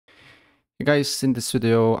Hey guys, in this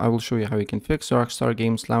video I will show you how you can fix Rockstar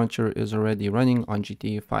Games Launcher is already running on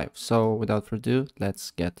GTA 5. So without further ado, let's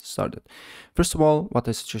get started. First of all, what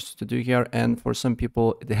I suggest you to do here, and for some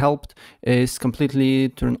people it helped, is completely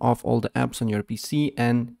turn off all the apps on your PC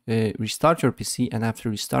and restart your PC, and after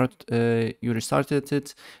you restarted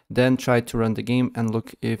it, then try to run the game and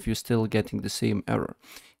look if you're still getting the same error.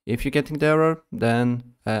 If you're getting the error,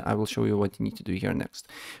 then I will show you what you need to do here next.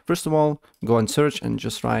 First of all, go and search and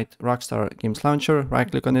just write Rockstar Games Launcher, right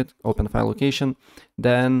click on it, open file location,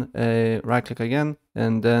 then right click again,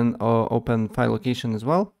 and then open file location as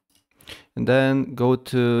well. And then go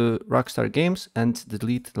to Rockstar Games and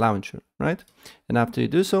delete launcher, right? And after you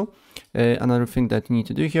do so, another thing that you need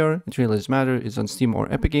to do here, it really doesn't matter, is on Steam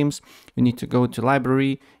or Epic Games, you need to go to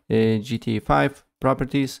Library, GTA 5,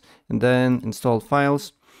 Properties, and then Install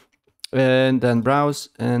Files, and then browse,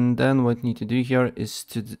 and then what you need to do here is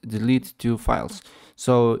to delete two files.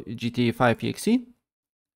 So GTA 5 exe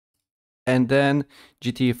and then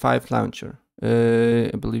GTA 5 launcher.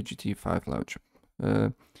 I believe GTA 5 launcher.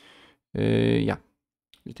 Yeah,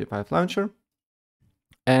 GTA 5 launcher.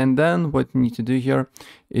 And then what you need to do here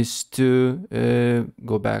is to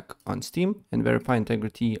go back on Steam and verify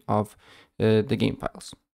integrity of the game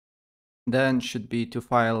files. Then should be two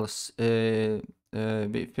files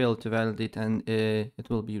fail to validate, and it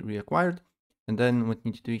will be reacquired. And then what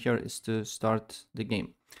you need to do here is to start the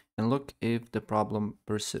game and look if the problem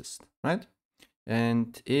persists, right?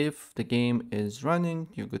 And if the game is running,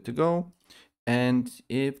 you're good to go. And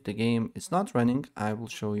if the game is not running, I will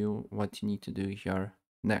show you what you need to do here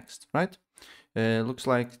next, right? Looks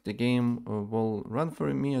like the game will run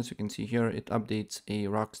for me. As you can see here, it updates a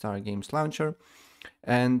Rockstar Games Launcher,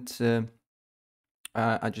 and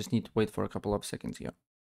I just need to wait for a couple of seconds here.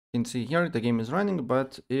 You can see here the game is running,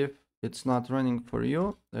 but if it's not running for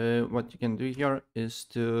you, what you can do here is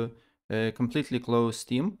to completely close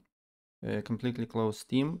Steam.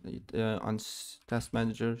 On Task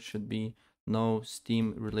Manager should be no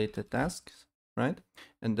Steam related tasks, right?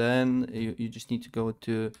 And then you just need to go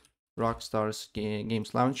to Rockstar's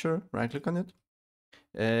Games Launcher, right click on it,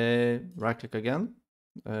 right click again,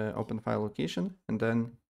 open file location, and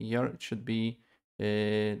then here it should be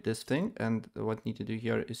this thing. And what you need to do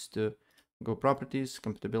here is to go properties,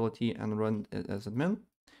 compatibility, and run it as admin.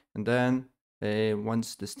 And then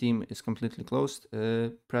once the Steam is completely closed,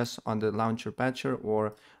 press on the launcher patcher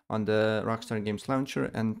or on the Rockstar Games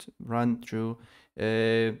Launcher and run through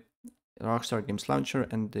Rockstar Games Launcher,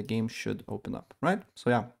 and the game should open up, right?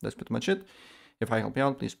 So yeah, that's pretty much it. If I help you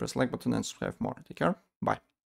out, please press the like button and subscribe for more. Take care. Bye.